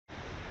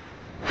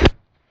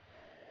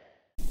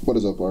What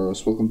is up,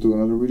 Aros? Welcome to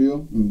another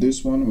video. In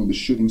this one we'll be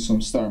shooting some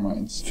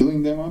Starmines,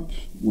 filling them up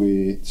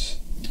with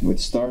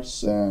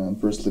stars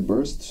and firstly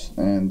burst,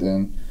 and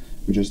then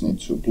we just need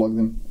to plug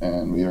them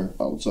and we are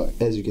outside.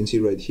 As you can see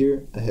right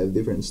here, I have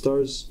different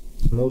stars,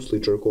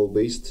 mostly charcoal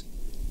based,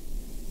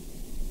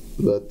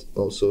 but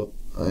also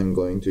I'm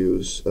going to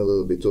use a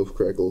little bit of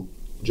crackle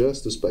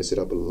just to spice it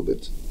up a little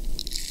bit.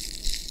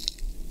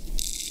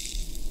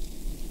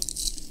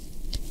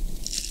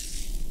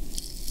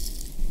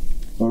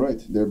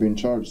 Alright, they're being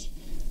charged.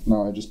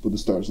 Now I just put the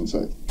stars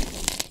inside.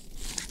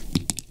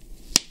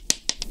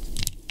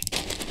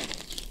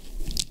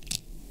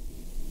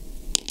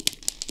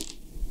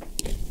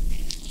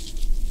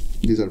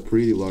 These are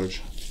pretty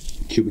large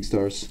cubic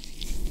stars.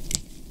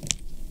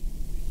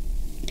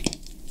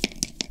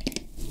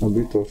 A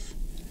bit of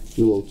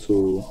willow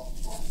to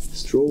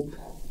strobe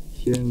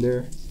here and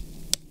there.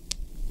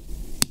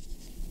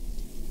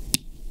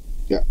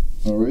 Yeah,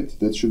 alright,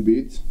 that should be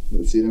it.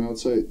 Let's see them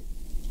outside.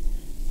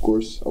 Of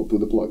course, I'll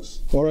put the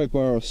plugs. Alright,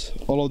 Barros,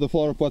 all of the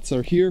flower pots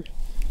are here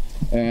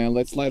and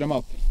let's light them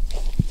up.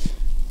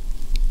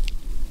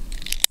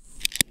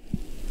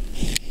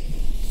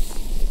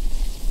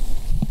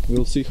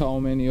 We'll see how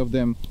many of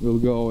them will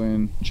go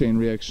in chain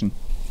reaction.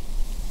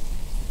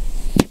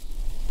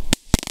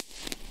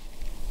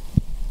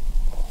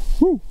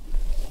 Woo!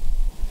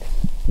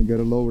 I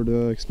gotta lower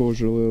the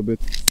exposure a little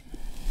bit.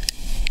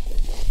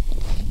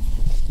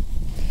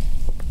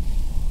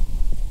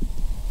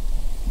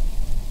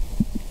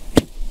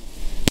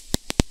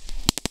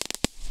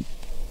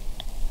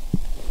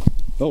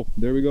 Oh,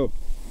 there we go.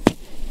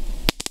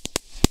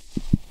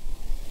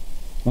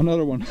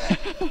 Another one.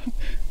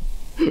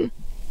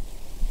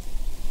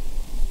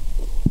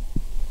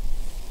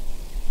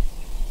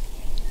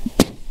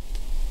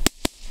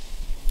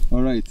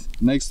 All right,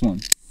 next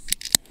one.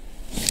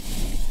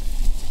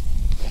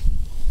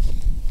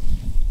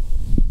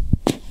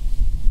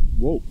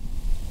 Whoa.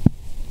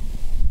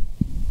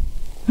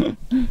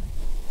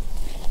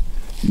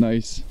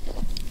 Nice.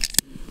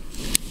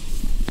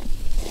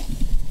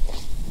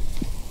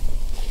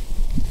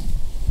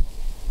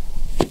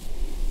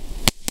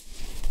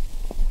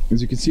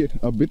 As you can see,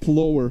 a bit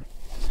lower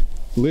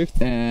lift,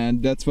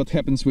 and that's what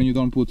happens when you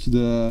don't put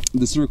the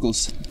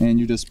circles and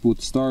you just put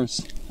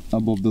stars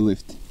above the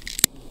lift.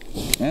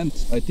 And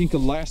I think the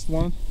last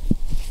one,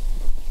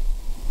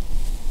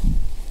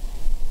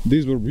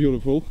 these were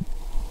beautiful.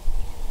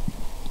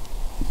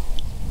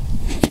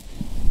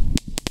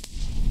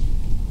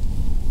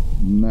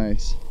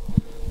 Nice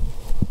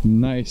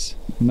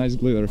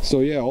glitter. So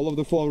yeah, all of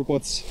the flower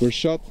pots were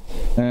shot,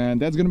 and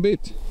that's gonna be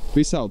it.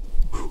 Peace out.